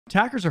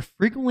Attackers are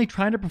frequently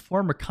trying to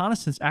perform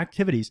reconnaissance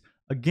activities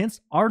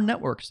against our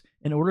networks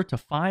in order to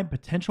find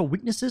potential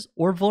weaknesses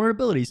or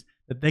vulnerabilities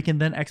that they can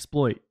then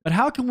exploit. But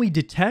how can we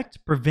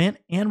detect, prevent,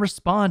 and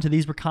respond to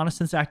these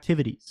reconnaissance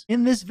activities?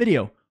 In this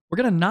video, we're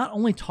going to not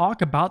only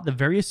talk about the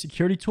various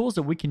security tools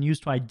that we can use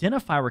to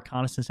identify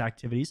reconnaissance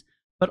activities,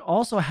 but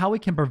also how we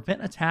can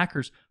prevent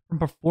attackers from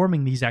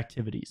performing these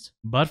activities.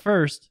 But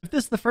first, if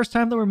this is the first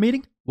time that we're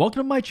meeting, welcome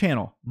to my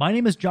channel. My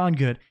name is John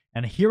Good,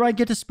 and here I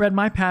get to spread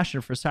my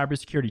passion for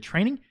cybersecurity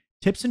training,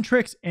 tips and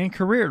tricks, and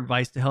career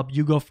advice to help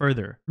you go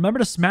further. Remember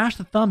to smash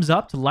the thumbs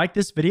up to like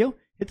this video,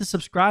 hit the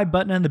subscribe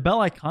button and the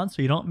bell icon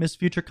so you don't miss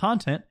future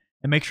content,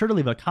 and make sure to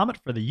leave a comment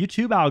for the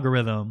YouTube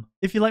algorithm.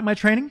 If you like my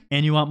training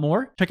and you want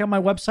more, check out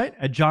my website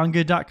at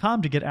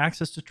johngood.com to get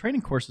access to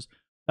training courses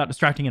without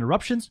distracting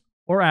interruptions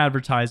or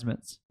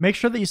advertisements. Make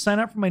sure that you sign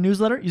up for my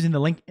newsletter using the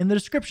link in the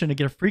description to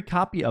get a free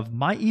copy of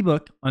my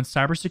ebook on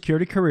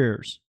cybersecurity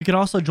careers. You can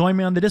also join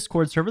me on the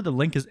Discord server. The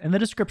link is in the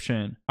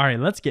description. All right,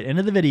 let's get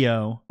into the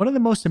video. One of the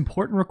most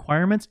important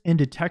requirements in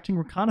detecting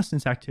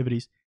reconnaissance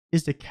activities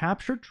is to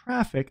capture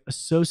traffic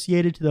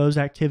associated to those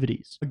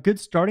activities. A good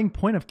starting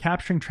point of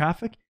capturing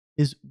traffic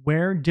is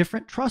where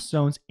different trust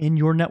zones in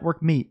your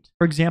network meet.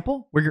 For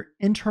example, where your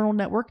internal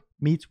network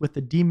meets with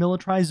the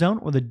demilitarized zone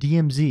or the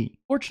DMZ.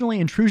 Fortunately,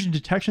 intrusion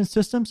detection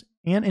systems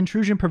and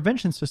intrusion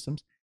prevention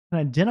systems can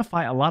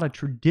identify a lot of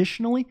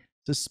traditionally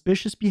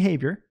suspicious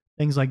behavior,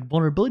 things like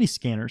vulnerability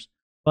scanners,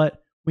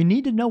 but we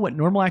need to know what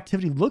normal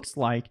activity looks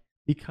like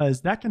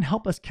because that can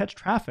help us catch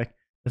traffic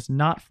that's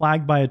not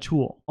flagged by a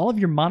tool. All of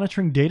your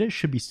monitoring data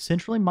should be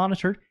centrally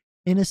monitored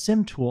in a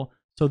SIM tool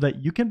so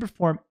that you can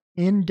perform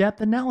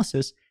in-depth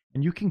analysis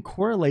and you can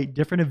correlate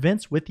different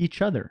events with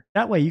each other.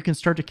 That way you can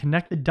start to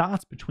connect the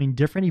dots between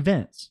different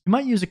events. You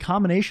might use a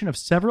combination of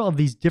several of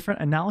these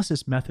different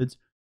analysis methods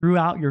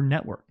throughout your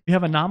network. You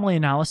have anomaly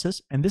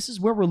analysis, and this is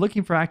where we're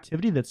looking for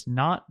activity that's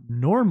not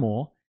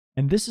normal,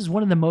 and this is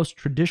one of the most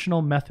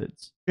traditional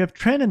methods. We have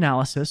trend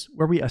analysis,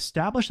 where we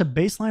establish a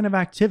baseline of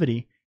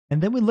activity,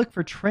 and then we look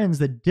for trends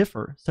that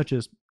differ, such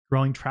as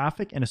growing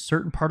traffic in a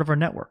certain part of our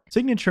network.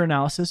 Signature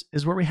analysis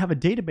is where we have a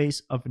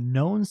database of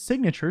known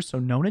signatures, so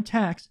known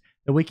attacks,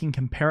 that we can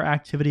compare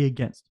activity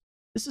against.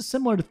 This is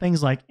similar to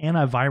things like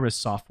antivirus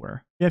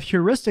software. We have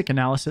heuristic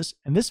analysis,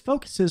 and this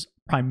focuses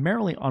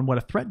primarily on what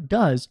a threat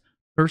does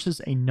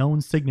versus a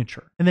known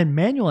signature. And then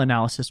manual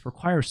analysis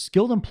requires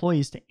skilled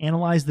employees to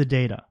analyze the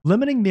data.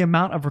 Limiting the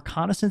amount of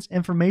reconnaissance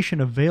information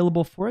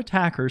available for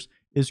attackers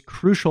is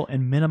crucial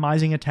in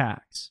minimizing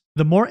attacks.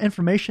 The more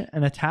information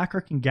an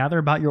attacker can gather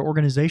about your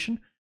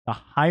organization, the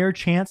higher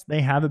chance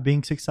they have of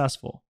being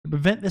successful. To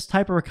prevent this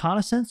type of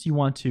reconnaissance, you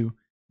want to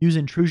use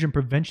intrusion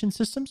prevention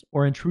systems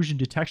or intrusion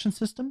detection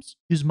systems,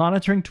 use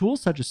monitoring tools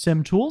such as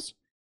SIM tools,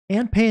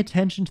 and pay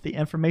attention to the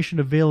information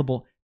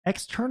available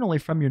externally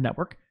from your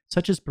network,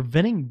 such as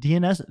preventing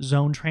DNS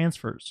zone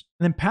transfers.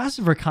 And then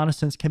passive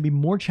reconnaissance can be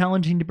more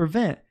challenging to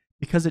prevent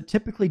because it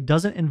typically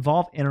doesn't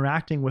involve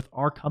interacting with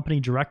our company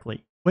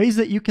directly. Ways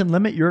that you can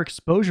limit your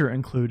exposure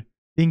include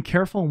being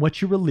careful in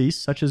what you release,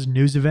 such as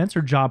news events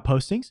or job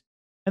postings,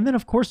 and then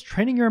of course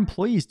training your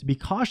employees to be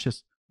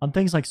cautious on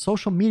things like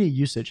social media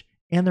usage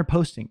and their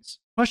postings.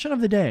 Question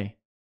of the day: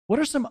 what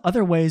are some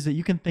other ways that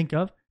you can think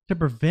of to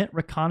prevent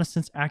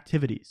reconnaissance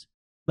activities?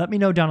 Let me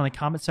know down in the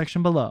comment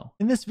section below.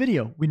 In this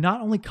video, we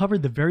not only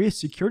covered the various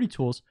security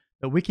tools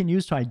that we can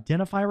use to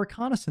identify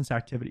reconnaissance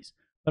activities,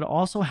 but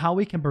also how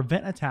we can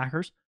prevent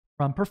attackers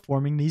from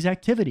performing these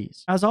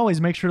activities. As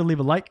always, make sure to leave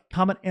a like,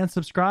 comment, and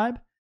subscribe.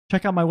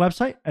 Check out my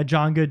website at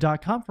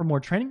johngood.com for more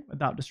training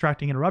without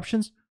distracting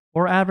interruptions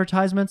or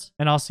advertisements,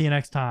 and I'll see you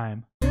next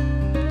time.